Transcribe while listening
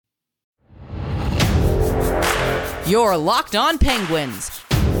You're Locked On Penguins,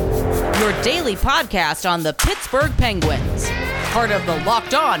 your daily podcast on the Pittsburgh Penguins, part of the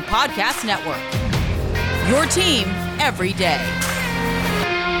Locked On Podcast Network. Your team every day.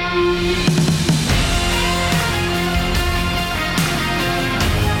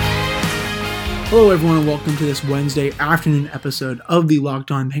 Hello everyone and welcome to this Wednesday afternoon episode of the Locked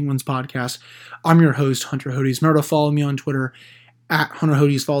On Penguins podcast. I'm your host, Hunter Hodes. Remember to follow me on Twitter at Hunter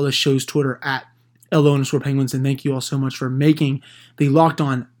Hodes. Follow the show's Twitter at LO_Penguins. And thank you all so much for making the Locked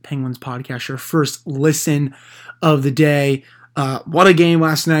On Penguins podcast your first listen of the day. What a game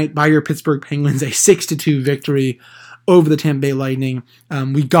last night by your Pittsburgh Penguins, a 6-2 victory over the Tampa Bay Lightning.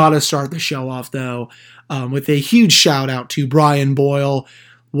 We got to start the show off though with a huge shout out to Brian Boyle.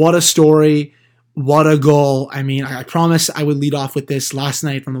 What a story. What a goal. I mean, I promised I would lead off with this last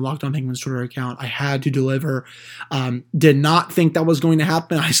night from the Locked On Penguins Twitter account. I had to deliver. Did not think that was going to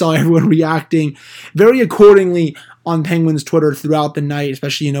happen. I saw everyone reacting very accordingly on Penguins Twitter throughout the night,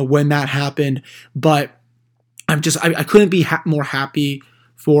 especially, when that happened. But I couldn't be more happy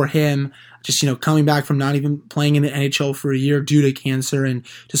for him. Just, coming back from not even playing in the NHL for a year due to cancer and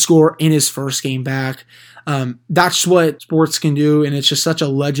to score in his first game back. That's what sports can do. And it's just such a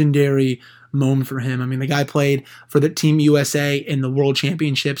legendary moment for him. I mean, the guy played for the Team USA in the World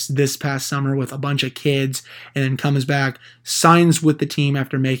Championships this past summer with a bunch of kids, and then comes back, signs with the team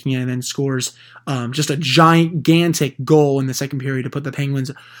after making it, and then scores just a gigantic goal in the second period to put the Penguins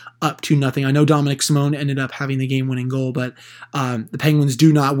up 2-0. I know Dominik Simon ended up having the game-winning goal, but the Penguins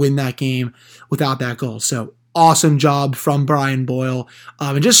do not win that game without that goal. So awesome job from Brian Boyle.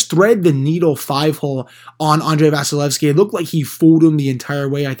 And just thread the needle 5-hole on Andrei Vasilevskiy. It looked like he fooled him the entire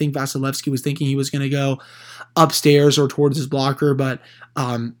way. I think Vasilevskiy was thinking he was going to go upstairs or towards his blocker, but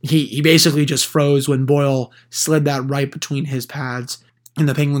he basically just froze when Boyle slid that right between his pads. And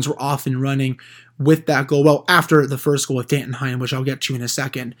the Penguins were off and running with that goal. Well, after the first goal with Danton Heinen, which I'll get to in a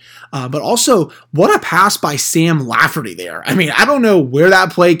second. But also, what a pass by Sam Lafferty there. I mean, I don't know where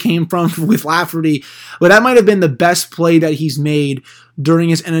that play came from with Lafferty, but that might have been the best play that he's made during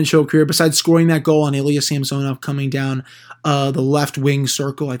his NHL career, besides scoring that goal on Ilya Samsonov coming down the left wing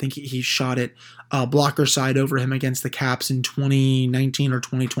circle. I think he shot it blocker side over him against the Caps in 2019 or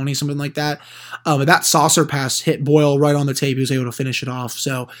 2020, something like that. But that saucer pass hit Boyle right on the tape. He was able to finish it off.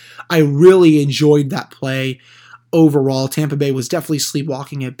 So I really enjoyed that play overall. Tampa Bay was definitely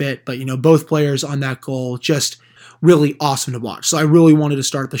sleepwalking a bit, but both players on that goal just really awesome to watch. So I really wanted to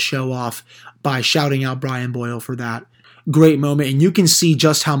start the show off by shouting out Brian Boyle for that great moment. And you can see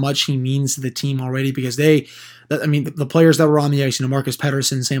just how much he means to the team already, because the players that were on the ice, Marcus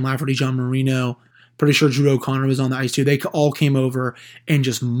Pettersson, Sam Lafferty, John Marino, pretty sure Drew O'Connor was on the ice too. They all came over and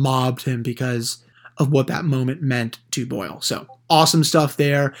just mobbed him because of what that moment meant to Boyle. So awesome stuff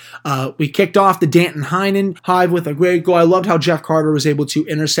there. We kicked off the Danton Heinen hive with a great goal. I loved how Jeff Carter was able to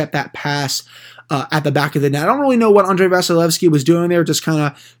intercept that pass at the back of the net. I don't really know what Andrei Vasilevskiy was doing there, just kind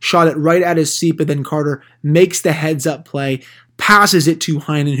of shot it right at his seat, but then Carter makes the heads-up play, passes it to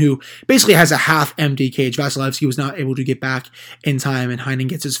Heinen, who basically has a half-empty cage. Vasilevskiy was not able to get back in time, and Heinen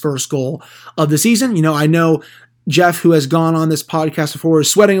gets his first goal of the season. I know Jeff, who has gone on this podcast before,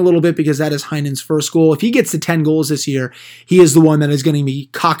 is sweating a little bit because that is Heinen's first goal. If he gets to 10 goals this year, he is the one that is going to be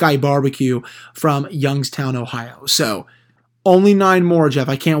Cockeye Barbecue from Youngstown, Ohio. So only 9 more, Jeff.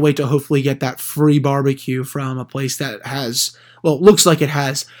 I can't wait to hopefully get that free barbecue from a place that looks like it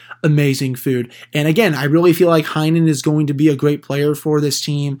has amazing food. And again, I really feel like Heinen is going to be a great player for this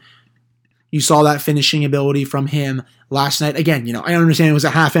team. You saw that finishing ability from him last night. Again, I understand it was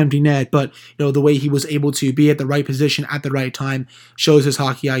a half-empty net, but, the way he was able to be at the right position at the right time shows his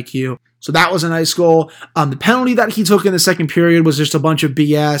hockey IQ. So that was a nice goal. The penalty that he took in the second period was just a bunch of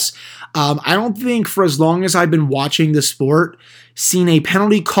BS. I don't think for as long as I've been watching the sport, seen a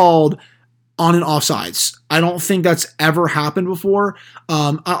penalty called on an offsides. I don't think that's ever happened before.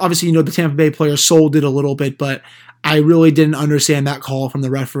 Obviously, the Tampa Bay player sold it a little bit, but I really didn't understand that call from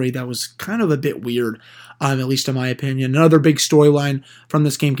the referee. That was kind of a bit weird, at least in my opinion. Another big storyline from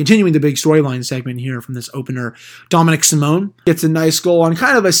this game, continuing the big storyline segment here from this opener, Dominik Simon gets a nice goal on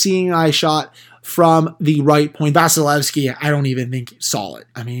kind of a seeing eye shot from the right point. Vasilevskiy, I don't even think saw it.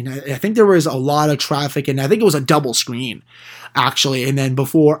 I mean, I think there was a lot of traffic, and I think it was a double screen, actually. And then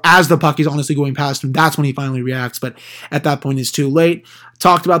as the puck is honestly going past him, that's when he finally reacts. But at that point, it's too late.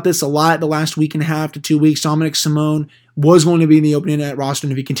 Talked about this a lot the last week and a half to 2 weeks. Dominik Simon was going to be in the opening net roster,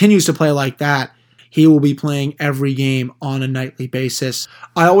 and if he continues to play like that, he will be playing every game on a nightly basis.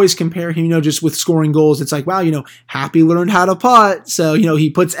 I always compare him, just with scoring goals. It's like, wow, Happy learned how to putt. So, he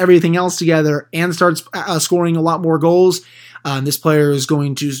puts everything else together and starts scoring a lot more goals. This player is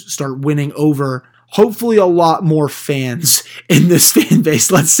going to start winning over hopefully a lot more fans in this fan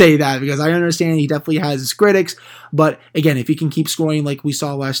base. Let's say that, because I understand he definitely has his critics. But again, if he can keep scoring like we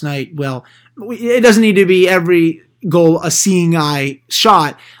saw last night, well, it doesn't need to be every goal a seeing eye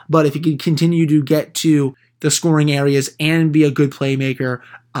shot. But if he can continue to get to the scoring areas and be a good playmaker,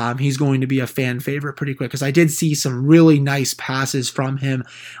 he's going to be a fan favorite pretty quick, because I did see some really nice passes from him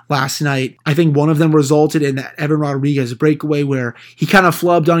last night. I think one of them resulted in that Evan Rodriguez breakaway where he kind of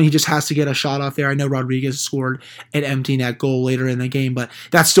flubbed on it. He just has to get a shot off there. I know Rodriguez scored an empty net goal later in the game, but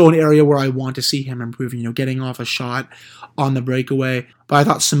that's still an area where I want to see him improving, getting off a shot on the breakaway. But I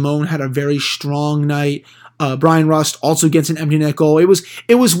thought Simone had a very strong night. Brian Rust also gets an empty net goal. It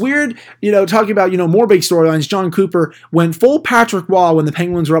was weird, talking about, more big storylines. John Cooper went full Patrick Waugh when the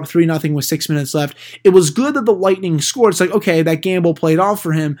Penguins were up 3-0 with 6 minutes left. It was good that the Lightning scored. It's like, okay, that gamble played off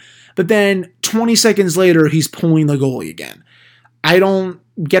for him. But then 20 seconds later, he's pulling the goalie again. I don't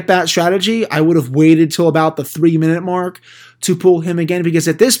get that strategy. I would have waited till about the 3-minute mark to pull him again, because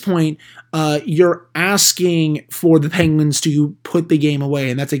at this point, you're asking for the Penguins to put the game away,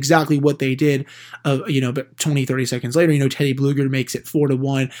 and that's exactly what they did. But 20, 30 seconds later, Teddy Blueger makes it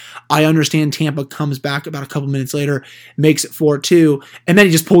 4-1. I understand Tampa comes back about a couple minutes later, makes it 4-2, and then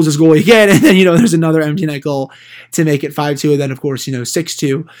he just pulls his goalie again, and then, there's another empty net goal to make it 5-2, and then, of course,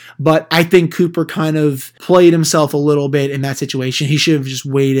 6-2. But I think Cooper kind of played himself a little bit in that situation. He should have just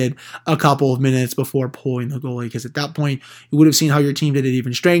waited a couple of minutes before pulling the goalie, because at that point, you would have seen how your team did at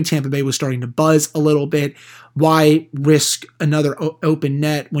even strength. Tampa Bay was starting to buzz a little bit. Why risk another open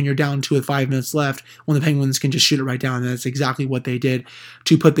net when you're down to 5 minutes left when the Penguins can just shoot it right down? And that's exactly what they did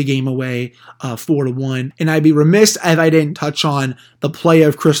to put the game away 4-1. And I'd be remiss if I didn't touch on the play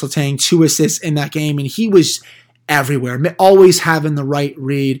of Chris Letang, 2 assists in that game, and he was everywhere, always having the right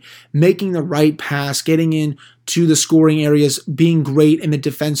read, making the right pass, getting in to the scoring areas, being great in the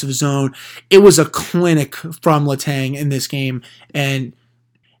defensive zone. It was a clinic from Letang in this game, and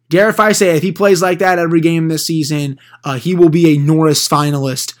dare if I say, if he plays like that every game this season, he will be a Norris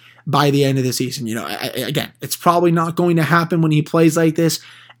finalist by the end of the season. Again, it's probably not going to happen when he plays like this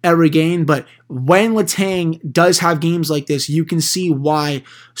every game, but when Letang does have games like this, you can see why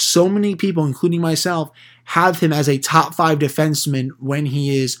so many people, including myself, have him as a top 5 defenseman when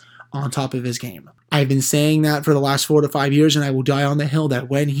he is on top of his game. I've been saying that for the last 4 to 5 years, and I will die on the hill that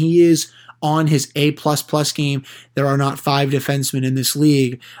when he is on his A++ game, there are not 5 defensemen in this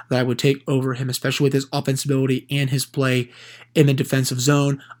league that I would take over him, especially with his offensive ability and his play in the defensive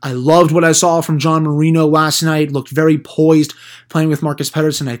zone. I loved what I saw from John Marino last night. Looked very poised playing with Marcus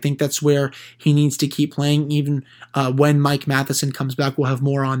Pettersson. I think that's where he needs to keep playing, even when Mike Matheson comes back. We'll have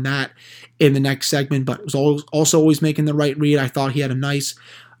more on that in the next segment, but was also always making the right read. I thought he had a nice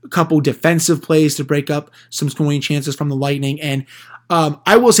couple defensive plays to break up some scoring chances from the Lightning. And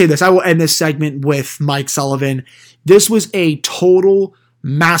I will say this, I will end this segment with Mike Sullivan. This was a total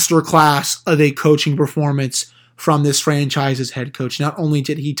masterclass of a coaching performance from this franchise's head coach. Not only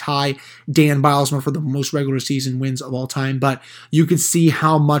did he tie Dan Bylsma for the most regular season wins of all time, but you could see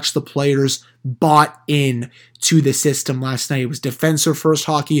how much the players bought in to the system last night. It was defensive first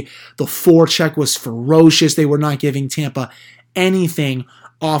hockey. The forecheck was ferocious. They were not giving Tampa anything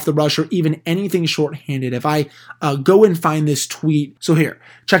off the rush or even anything shorthanded. If I go and find this tweet, so here,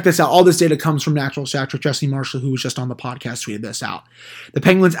 check this out. All this data comes from Natural Stats. Jesse Marshall, who was just on the podcast, tweeted this out. The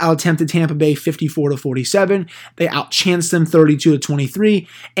Penguins out-attempted Tampa Bay 54-47. They out-chanced them 32-23,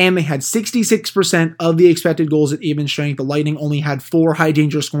 and they had 66% of the expected goals at even strength. The Lightning only had 4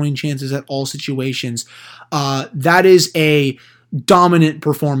 high-danger scoring chances at all situations. That is a dominant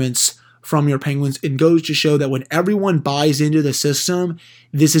performance from your Penguins. It goes to show that when everyone buys into the system,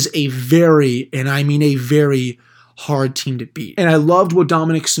 this is a very, and I mean a very, hard team to beat. And I loved what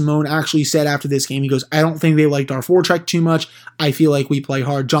Dominic Simone actually said after this game. He goes, I don't think they liked our forecheck too much. I feel like we play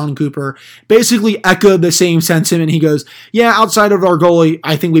hard. John Cooper basically echoed the same sentiment. He goes, yeah, outside of our goalie,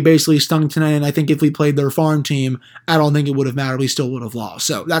 I think we basically stung tonight, and I think if we played their farm team, I don't think it would have mattered. We still would have lost.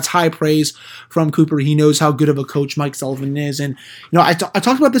 So that's high praise from Cooper. He knows how good of a coach Mike Sullivan is. And, I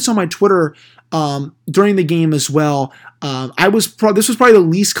talked about this on my Twitter during the game as well. This was probably the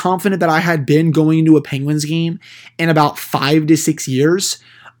least confident that I had been going into a Penguins game in about 5 to 6 years.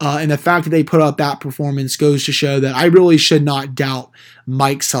 And the fact that they put up that performance goes to show that I really should not doubt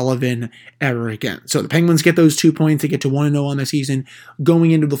Mike Sullivan ever again. So the Penguins get those 2 points. They get to 1-0 on the season. Going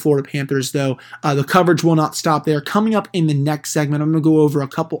into the Florida Panthers, though, the coverage will not stop there. Coming up in the next segment, I'm going to go over a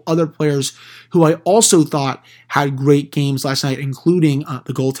couple other players who I also thought had great games last night, including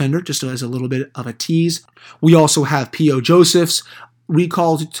the goaltender, just as a little bit of a tease. We also have P.O. Joseph's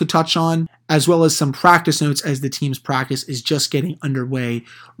recall to touch on, as well as some practice notes as the team's practice is just getting underway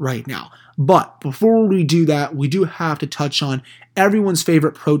right now. But before we do that, we do have to touch on everyone's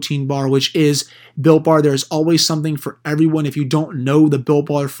favorite protein bar, which is Built Bar. There's always something for everyone. If you don't know the Built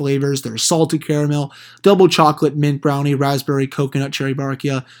Bar flavors, there's salted caramel, double chocolate, mint brownie, raspberry, coconut, cherry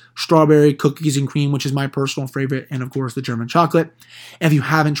barkia, strawberry, cookies and cream, which is my personal favorite, and of course the German chocolate. If you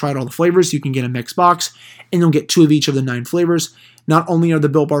haven't tried all the flavors, you can get a mixed box, and you'll get 2 of each of the 9 flavors. Not only are the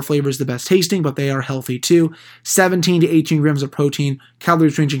Built Bar flavors the best tasting, but they are healthy too. 17 to 18 grams of protein,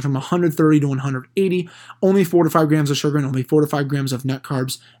 calories ranging from 130 to 180, only 4 to 5 grams of sugar, and only 4 to 5 grams of net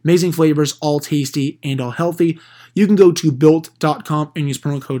carbs. Amazing flavors, all tasty and all healthy. You can go to built.com and use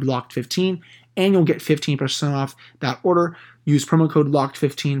promo code LOCKED15, and you'll get 15% off that order. Use promo code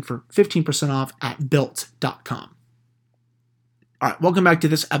LOCKED15 for 15% off at built.com. All right, welcome back to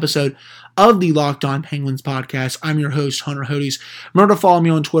this episode of the Locked On Penguins podcast. I'm your host, Hunter Hodes. Remember to follow me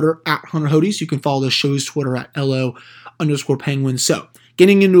on Twitter at Hunter Hodes. You can follow the show's Twitter at LO_Penguins. So,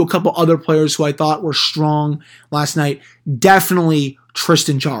 getting into a couple other players who I thought were strong last night, definitely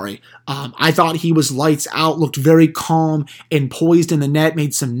Tristan Jarry. I thought he was lights out, looked very calm and poised in the net,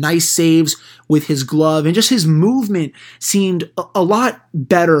 made some nice saves with his glove, and just his movement seemed a lot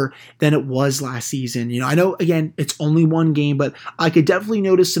better than it was last season. You know, I know, again, it's only one game, but I could definitely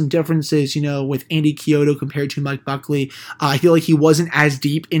notice some differences, you know, with Andy Chiodo compared to Mike Buckley. I feel like he wasn't as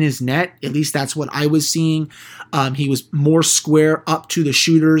deep in his net. At least that's what I was seeing. He was more square up to the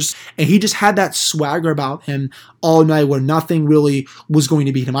shooters, and he just had that swagger about him all night where nothing really was going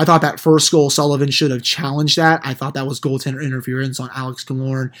to beat him. I thought that first goal, Sullivan should have challenged that. I thought that was goaltender interference on Alex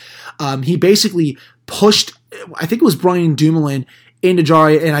Killorn. He basically pushed, I think it was Brian Dumoulin, into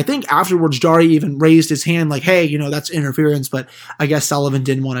Jarry, and I think afterwards Jarry even raised his hand like, hey, you know, that's interference, but I guess Sullivan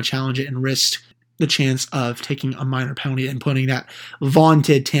didn't want to challenge it and risked the chance of taking a minor penalty and putting that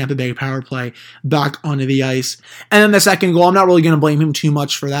vaunted Tampa Bay power play back onto the ice. And then the second goal, I'm not really going to blame him too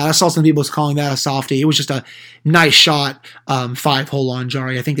much for that. I saw some people calling that a softie. It was just a nice shot, 5-hole on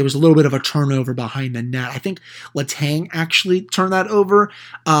Jarry. I think there was a little bit of a turnover behind the net. I think Letang actually turned that over,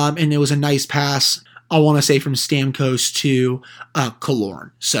 and it was a nice pass, I want to say, from Stamkos to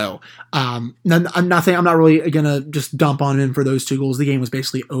Killorn. So I'm not really going to just dump on him for those 2 goals. The game was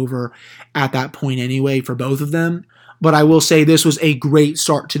basically over at that point anyway for both of them. But I will say this was a great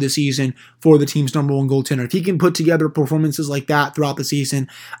start to the season for the team's number 1 goaltender. If he can put together performances like that throughout the season,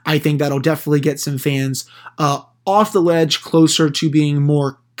 I think that'll definitely get some fans off the ledge, closer to being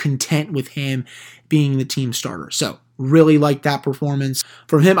more content with him being the team starter. So, really liked that performance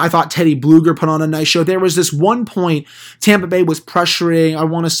from him. I thought Teddy Blueger put on a nice show. There was this one point Tampa Bay was pressuring, I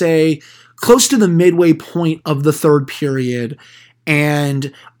want to say, close to the midway point of the third period.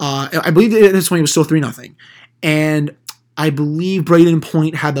 And I believe at this point it was still 3-0. And I believe Braden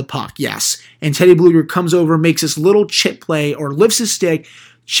Point had the puck, yes. And Teddy Blueger comes over, makes this little chip play, or lifts his stick,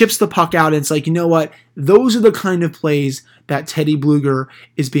 chips the puck out, and it's like, you know what? Those are the kind of plays that Teddy Blueger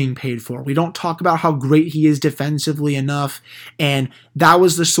is being paid for. We don't talk about how great he is defensively enough, and that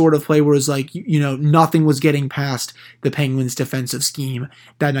was the sort of play where it's like, you know, nothing was getting past the Penguins' defensive scheme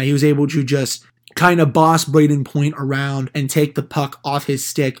that night. He was able to just kind of boss Braden Point around and take the puck off his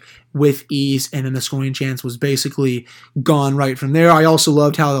stick with ease, and then the scoring chance was basically gone right from there. I also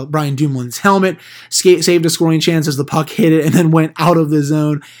loved how Brian Dumoulin's helmet saved a scoring chance as the puck hit it and then went out of the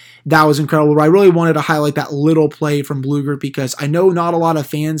zone. That was incredible. But I really wanted to highlight that little play from Blueger because I know not a lot of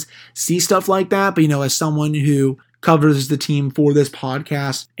fans see stuff like that, but, you know, as someone who covers the team for this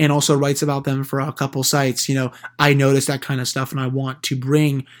podcast and also writes about them for a couple sites, you know, I notice that kind of stuff, and I want to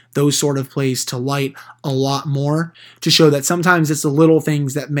bring those sort of plays to light a lot more to show that sometimes it's the little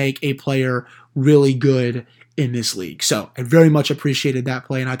things that make a player really good in this league. So I very much appreciated that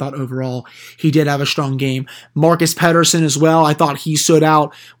play, and I thought overall he did have a strong game. Marcus Pettersson as well, I thought he stood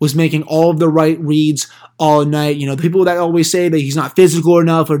out, was making all of the right reads all night. You know, the people that always say that he's not physical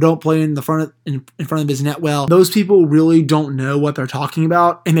enough or don't play in front of his net well, those people really don't know what they're talking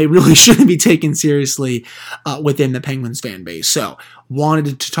about, and they really shouldn't be taken seriously within the Penguins fan base. So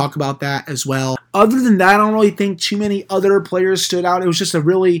wanted to talk about that as well. Other than that, I don't really think too many other players stood out. It was just a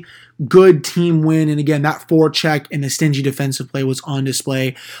really good team win. And again, that forecheck and the stingy defensive play was on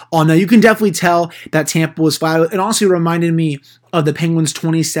display. Now, you can definitely tell that Tampa was flat. It also reminded me of the Penguins'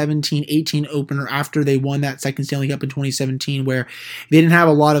 2017-18 opener after they won that second Stanley Cup in 2017, where they didn't have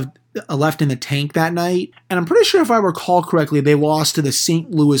a lot of left in the tank that night. And I'm pretty sure if I recall correctly, they lost to the St.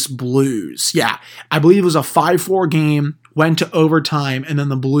 Louis Blues. Yeah, I believe it was a 5-4 game, went to overtime, and then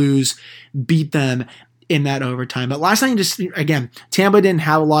the Blues beat them in that overtime. But last night, just again, Tampa didn't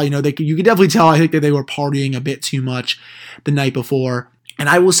have a lot. You know, you could definitely tell, I think, that they were partying a bit too much the night before. And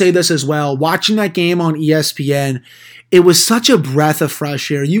I will say this as well, watching that game on ESPN, it was such a breath of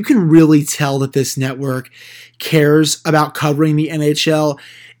fresh air. You can really tell that this network cares about covering the NHL.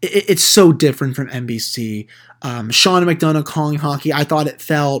 It's so different from NBC. Sean McDonough calling hockey, I thought it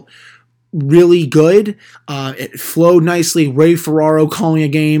felt really good. It flowed nicely. Ray Ferraro calling a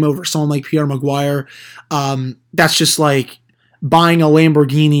game over someone like Pierre Maguire. That's just like buying a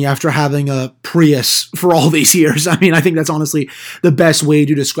Lamborghini after having a Prius for all these years. I mean, I think that's honestly the best way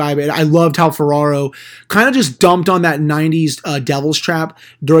to describe it. I loved how Ferraro kind of just dumped on that 90s Devil's Trap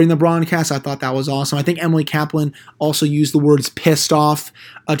during the broadcast. I thought that was awesome. I think Emily Kaplan also used the words pissed off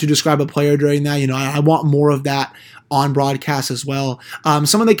to describe a player during that. I want more of that on broadcast as well.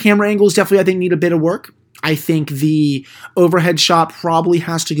 Some of the camera angles definitely, I think, need a bit of work. I think the overhead shot probably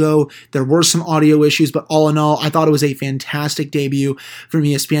has to go. There were some audio issues, but all in all, I thought it was a fantastic debut from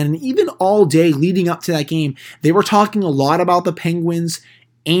ESPN. And even all day leading up to that game, they were talking a lot about the Penguins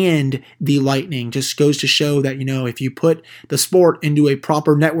and the Lightning. Just goes to show that, if you put the sport into a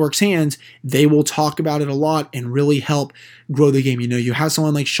proper network's hands, they will talk about it a lot and really help grow the game. You have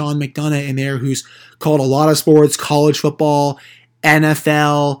someone like Sean McDonough in there who's called a lot of sports, college football,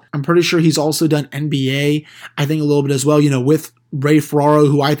 NFL. I'm pretty sure he's also done NBA, I think a little bit as well, with Ray Ferraro,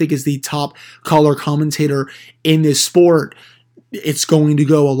 who I think is the top color commentator in this sport. It's going to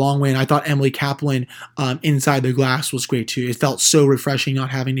go a long way. And I thought Emily Kaplan inside the glass was great too. It felt so refreshing not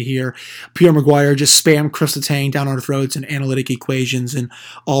having to hear Pierre Maguire just spam Chris Letang down our throats and analytic equations and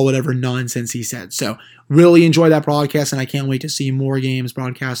all whatever nonsense he said. So really enjoyed that broadcast, and I can't wait to see more games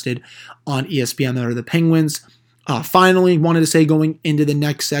broadcasted on ESPN that are the Penguins. Finally, wanted to say going into the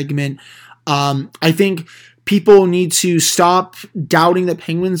next segment, I think people need to stop doubting the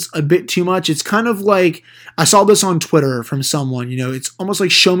Penguins a bit too much. It's kind of like, I saw this on Twitter from someone, it's almost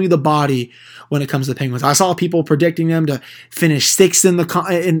like show me the body when it comes to the Penguins. I saw people predicting them to finish sixth in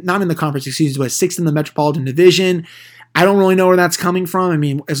the, not in the conference, but sixth in the Metropolitan Division. I don't really know where that's coming from. I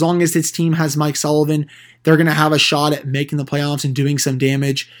mean, as long as this team has Mike Sullivan, they're going to have a shot at making the playoffs and doing some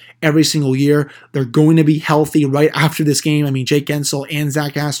damage every single year. They're going to be healthy right after this game. I mean, Jake Guentzel and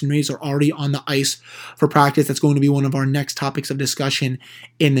Zach Aston-Reese are already on the ice for practice. That's going to be one of our next topics of discussion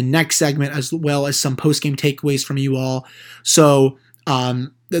in the next segment, as well as some post-game takeaways from you all. So,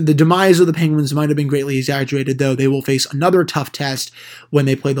 the demise of the Penguins might have been greatly exaggerated, though. They will face another tough test when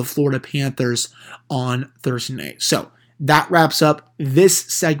they play the Florida Panthers on Thursday night. So, that wraps up this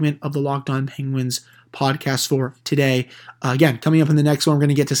segment of the Locked On Penguins podcast for today. Again, coming up in the next one, we're going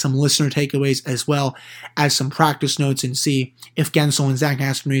to get to some listener takeaways as well as some practice notes and see if Guentzel and Zach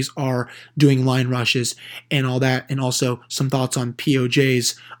Aston-Reese are doing line rushes and all that, and also some thoughts on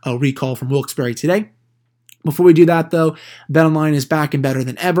POJ's recall from Wilkes-Barre today. Before we do that, though, BetOnline is back and better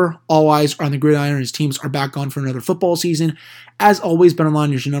than ever. All eyes are on the gridiron as teams are back on for another football season. As always,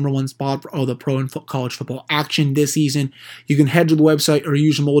 BetOnline is your number one spot for all the pro and college football action this season. You can head to the website or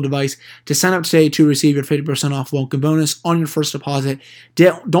use your mobile device to sign up today to receive your 50% off welcome bonus on your first deposit.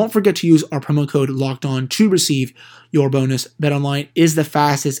 Don't forget to use our promo code LOCKEDON to receive your bonus. BetOnline is the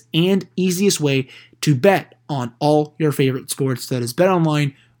fastest and easiest way to bet on all your favorite sports. That is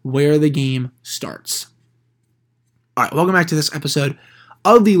BetOnline, where the game starts. All right, welcome back to this episode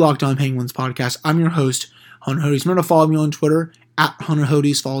of the Locked On Penguins podcast. I'm your host, Hunter Hodes. Remember to follow me on Twitter at Hunter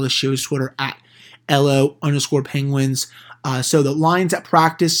Hodes. Follow the show's Twitter at LO_Penguins. So the lines at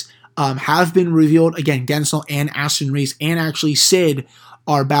practice have been revealed. Again, Guentzel and Aston-Reese and actually Sid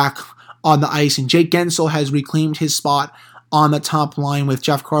are back on the ice. And Jake Guentzel has reclaimed his spot on the top line with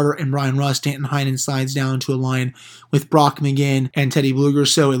Jeff Carter and Brian Rust. Danton Heinen slides down to a line with Brock McGinn and Teddy Blueger.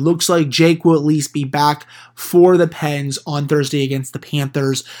 So it looks like Jake will at least be back for the Pens on Thursday against the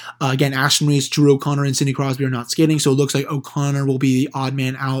Panthers. Again, Aston-Reese, Drew O'Connor, and Sidney Crosby are not skating, so it looks like O'Connor will be the odd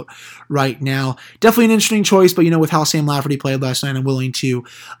man out right now. Definitely an interesting choice, but with how Sam Lafferty played last night, I'm willing to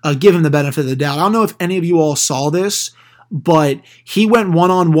give him the benefit of the doubt. I don't know if any of you all saw this, but he went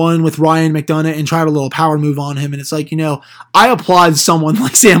one-on-one with Ryan McDonough and tried a little power move on him. And it's like, I applaud someone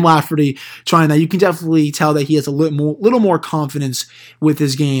like Sam Lafferty trying that. You can definitely tell that he has a little more confidence with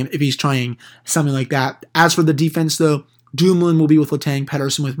his game if he's trying something like that. As for the defense, though, Dumoulin will be with Letang,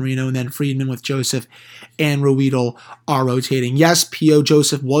 Pettersson with Marino, and then Friedman with Joseph and Ruhwedel are rotating. Yes, P.O.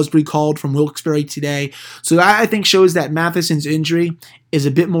 Joseph was recalled from Wilkes-Barre today, so that I think shows that Matheson's injury is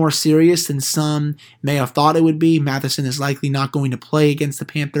a bit more serious than some may have thought it would be. Matheson is likely not going to play against the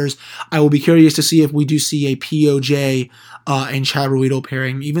Panthers. I will be curious to see if we do see a POJ and Chad Ruhwedel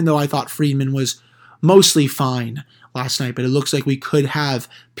pairing, even though I thought Friedman was mostly fine last night, but it looks like we could have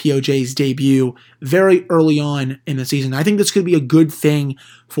POJ's debut very early on in the season. I think this could be a good thing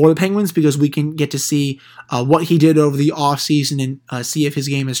for the Penguins because we can get to see what he did over the offseason and see if his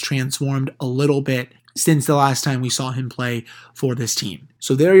game has transformed a little bit since the last time we saw him play for this team.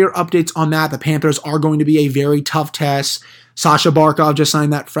 So there are your updates on that. The Panthers are going to be a very tough test. Sasha Barkov just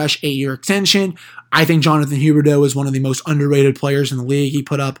signed that fresh 8-year extension. I think Jonathan Huberdeau is one of the most underrated players in the league. He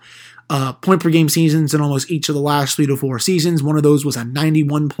put up point per game seasons in almost each of the last 3 to 4 seasons. One of those was a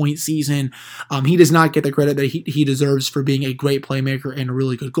 91-point season. He does not get the credit that he deserves for being a great playmaker and a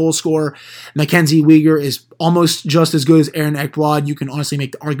really good goal scorer. Mackenzie Weegar is almost just as good as Aaron Ekblad. You can honestly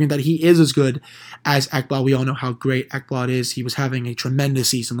make the argument that he is as good as Ekblad. We all know how great Ekblad is. He was having a tremendous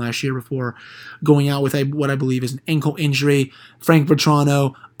season last year before going out with what I believe is an ankle injury. Frank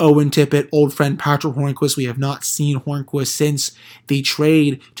Vetrano, Owen Tippett, old friend Patrick Hornquist. We have not seen Hornquist since the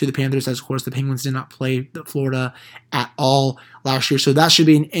trade to the Panthers, as of course the Penguins did not play Florida at all last year. So that should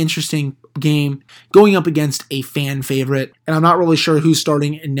be an interesting game going up against a fan favorite. And I'm not really sure who's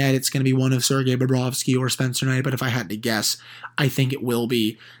starting in net. It's going to be one of Sergei Bobrovsky or Spencer Knight, but if I had to guess, I think it will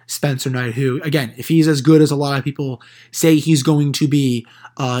be Spencer Knight, who, again, if he's as good as a lot of people say he's going to be,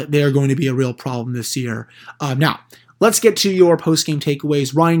 they are going to be a real problem this year. Now, let's get to your post-game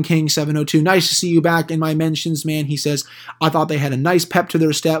takeaways. Ryan King, 702. Nice to see you back in my mentions, man. He says, I thought they had a nice pep to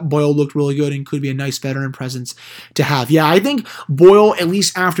their step. Boyle looked really good and could be a nice veteran presence to have. Yeah, I think Boyle, at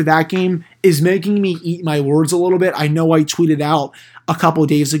least after that game, is making me eat my words a little bit. I know I tweeted out a couple of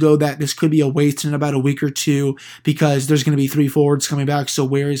days ago that this could be a waste in about a week or two because there's going to be 3 forwards coming back. So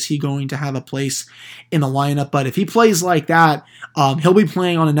where is he going to have a place in the lineup? But if he plays like that, he'll be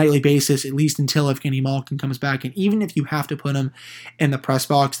playing on a nightly basis, at least until Evgeny Malkin comes back. And even if you have to put him in the press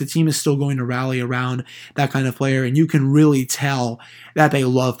box, the team is still going to rally around that kind of player. And you can really tell that they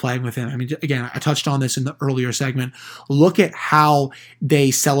love playing with him. I mean, again, I touched on this in the earlier segment. Look at how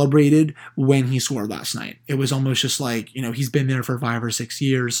they celebrated when he scored last night. It was almost just like, he's been there for 5 or 6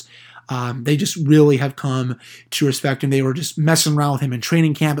 years. They just really have come to respect him. They were just messing around with him in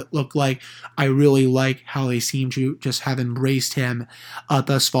training camp. It looked like I really like how they seem to just have embraced him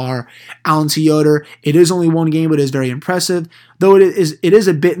thus far. Alan Yoder, it is only one game, but it is very impressive. Though it is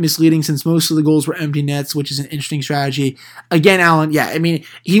a bit misleading since most of the goals were empty nets, which is an interesting strategy. Again, Alan, yeah, I mean,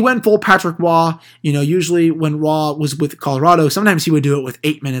 he went full Patrick Waugh. Usually when Waugh was with Colorado, sometimes he would do it with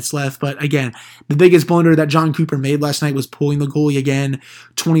 8 minutes left. But again, the biggest blunder that John Cooper made last night was pulling the goalie again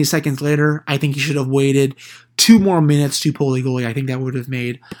 20 seconds later. I think he should have waited 2 more minutes to pull the goalie. I think that would have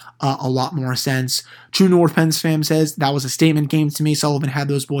made a lot more sense. True North Pens fan says, that was a statement game to me. Sullivan had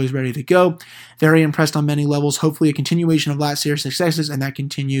those boys ready to go. Very impressed on many levels. Hopefully a continuation of last year's successes, and that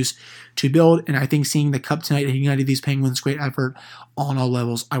continues to build. And I think seeing the Cup tonight ignited these Penguins' great effort on all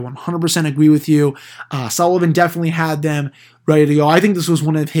levels. I 100% agree with you. Sullivan definitely had them ready to go. I think this was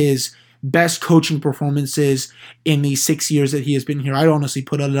one of his best coaching performances in the 6 years that he has been here. I'd honestly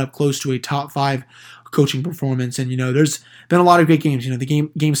put it up close to a top 5 coaching performance. And, there's been a lot of great games. The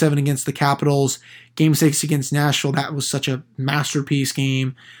game 7 against the Capitals, game 6 against Nashville, that was such a masterpiece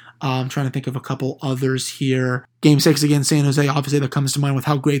game. I'm trying to think of a couple others here. Game 6 against San Jose, obviously that comes to mind with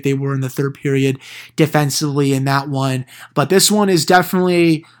how great they were in the third period defensively in that one. But this one is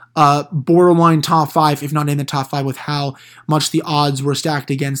definitely borderline top 5, if not in the top 5, with how much the odds were stacked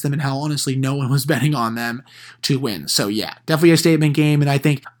against them and how honestly no one was betting on them to win. So yeah, definitely a statement game, and I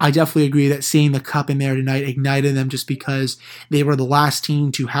think I definitely agree that seeing the Cup in there tonight ignited them just because they were the last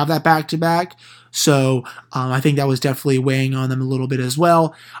team to have that back-to-back. So I think that was definitely weighing on them a little bit as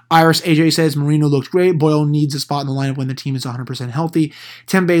well. Iris AJ says, Marino looked great. Boyle needs a spot in the lineup when the team is 100% healthy.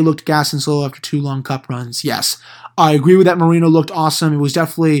 Tembe looked gas and slow after 2 long Cup runs. Yes, I agree with that. Marino looked awesome. It was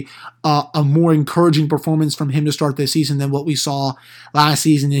definitely a more encouraging performance from him to start this season than what we saw last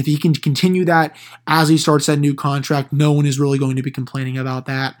season. If he can continue that as he starts that new contract, no one is really going to be complaining about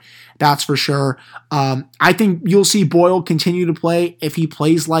that. That's for sure. I think you'll see Boyle continue to play if he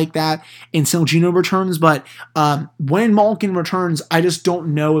plays like that until Gino returns. But when Malkin returns, I just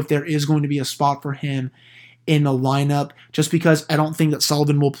don't know if there is going to be a spot for him in the lineup, just because I don't think that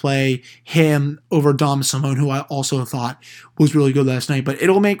Sullivan will play him over Dom Simone, who I also thought was really good last night. But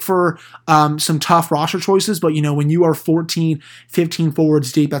it'll make for some tough roster choices. But, when you are 14, 15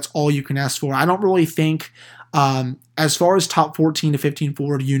 forwards deep, that's all you can ask for. I don't really think as far as top 14 to 15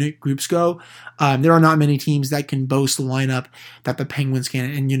 forward unit groups go, there are not many teams that can boast the lineup that the Penguins can.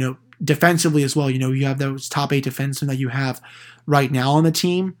 And, defensively as well, you have those top 8 defensemen that you have right now on the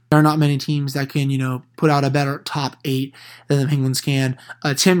team. There are not many teams that can, put out a better top 8 than the Penguins can.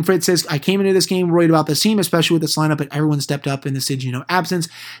 Tim Fritz says, I came into this game worried about this team, especially with this lineup, but everyone stepped up in the Sid Gino absence.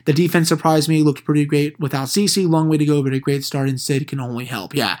 The defense surprised me, looked pretty great without CC. Long way to go, but a great start, and Sid can only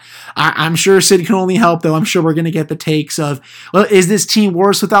help. Yeah, I'm sure Sid can only help, though. I'm sure we're going to get the takes of, well, is this team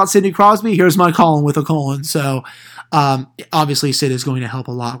worse without Sidney Crosby? Here's my column with a colon. So, obviously Sid is going to help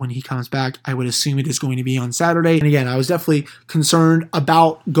a lot when he comes back. I would assume it is going to be on Saturday. And again, I was definitely concerned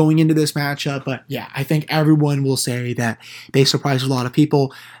about going into this matchup, but yeah, I think everyone will say that they surprised a lot of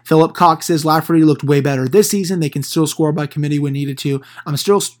people. Philip Cox says Lafferty looked way better this season. They can still score by committee when needed to. I'm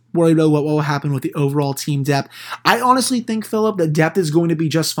still worried about what will happen with the overall team depth. I honestly think, Philip, that depth is going to be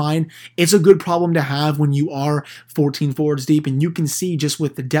just fine. It's a good problem to have when you are 14 forwards deep, and you can see just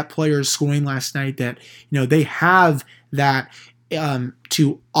with the depth players scoring last night that, they have that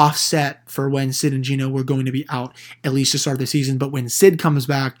to offset for when Sid and Gino were going to be out, at least to start the season. But when Sid comes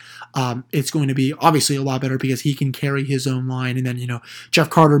back, it's going to be obviously a lot better because he can carry his own line. And then, Jeff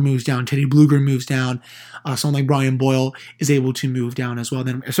Carter moves down, Teddy Blueger moves down, someone like Brian Boyle is able to move down as well.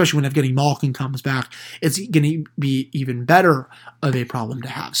 Then, especially when Evgeny Malkin comes back, it's going to be even better of a problem to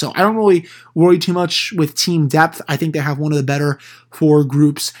have. So I don't really worry too much with team depth. I think they have one of the better 4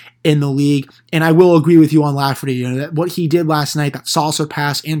 groups in the league. And I will agree with you on Lafferty. That what he did last night, that saucer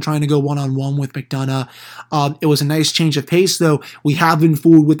pass and trying to go one-on-one with McDonough, it was a nice change of pace, though we have been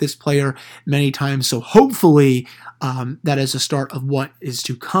fooled with this player many times. So hopefully that is a start of what is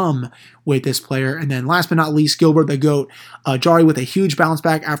to come with this player. And then last but not least, Gilbert the GOAT. Jari with a huge bounce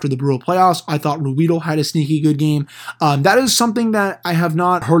back after the Brutal playoffs. I thought Ruhwedel had a sneaky good game. That is something that I have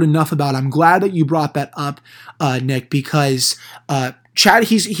not heard enough about. I'm glad that you brought that up, Nick, because Chad,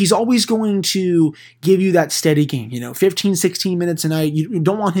 he's always going to give you that steady game, 15, 16 minutes a night. You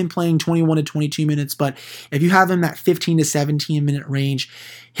don't want him playing 21 to 22 minutes, but if you have him that 15 to 17 minute range,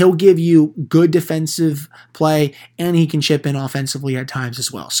 he'll give you good defensive play, and he can chip in offensively at times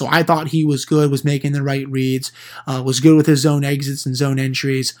as well. So I thought he was good, was making the right reads, was good with his zone exits and zone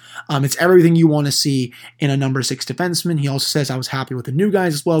entries. It's everything you want to see in a number 6 defenseman. He also says, I was happy with the new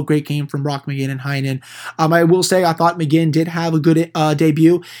guys as well. Great game from Brock McGinn and Heinen. I will say I thought McGinn did have a good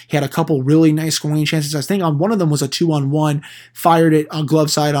debut. He had a couple really nice scoring chances. I think on one of them was a 2-on-1, fired it on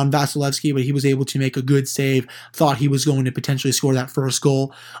glove side on Vasilevsky, but he was able to make a good save. Thought he was going to potentially score that first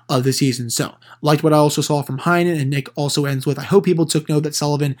goal of the season. So, liked what I also saw from Heinen, and Nick also ends with, I hope people took note that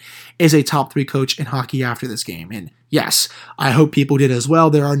Sullivan is a top 3 coach in hockey after this game. And yes, I hope people did as well.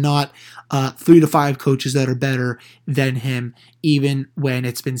 There are not 3 to 5 coaches that are better than him, even when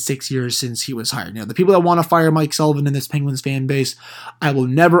it's been 6 years since he was hired. The people that want to fire Mike Sullivan in this Penguins fan base, I will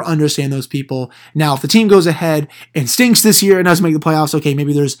never understand those people. Now, if the team goes ahead and stinks this year and doesn't make the playoffs, okay,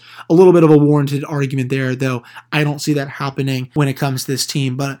 maybe there's a little bit of a warranted argument there, though I don't see that happening when it comes to this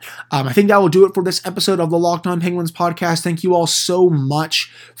team. But I think that will do it for this episode of the Locked On Penguins podcast. Thank you all so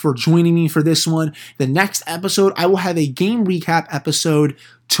much for joining me for this one. The next episode, I will have a game recap episode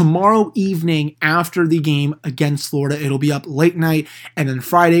tomorrow evening after the game against Florida. It'll be up late night, and then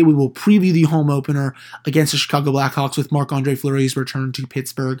Friday we will preview the home opener against the Chicago Blackhawks with Marc-Andre Fleury's return to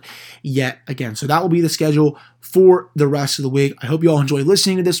Pittsburgh yet again. So that will be the schedule for the rest of the week. I hope you all enjoy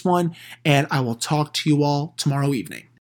listening to this one, and I will talk to you all tomorrow evening.